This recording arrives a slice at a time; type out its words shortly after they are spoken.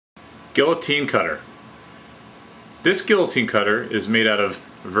Guillotine Cutter. This guillotine cutter is made out of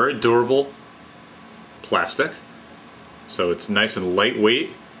very durable plastic, so it's nice and lightweight,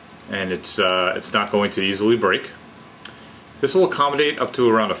 and it's not going to easily break. This will accommodate up to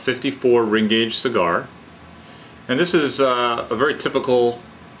around a 54 ring gauge cigar, and this is a very typical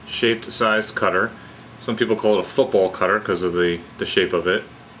shaped sized cutter. Some people call it a football cutter because of the shape of it.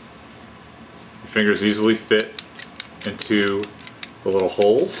 Your fingers easily fit into the little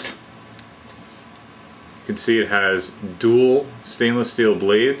holes. You can see it has dual stainless steel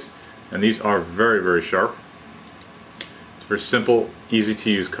blades, and these are very, very sharp. It's a very simple, easy to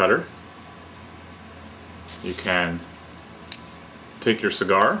use cutter. You can take your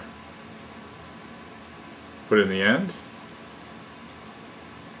cigar, put it in the end,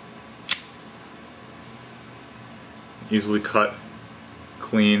 easily cut,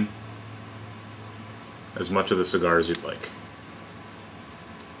 clean as much of the cigar as you'd like.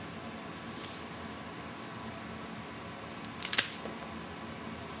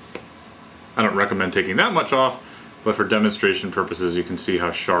 I don't recommend taking that much off, but for demonstration purposes you can see how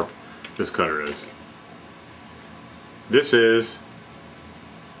sharp this cutter is. This is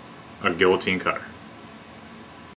a guillotine cutter.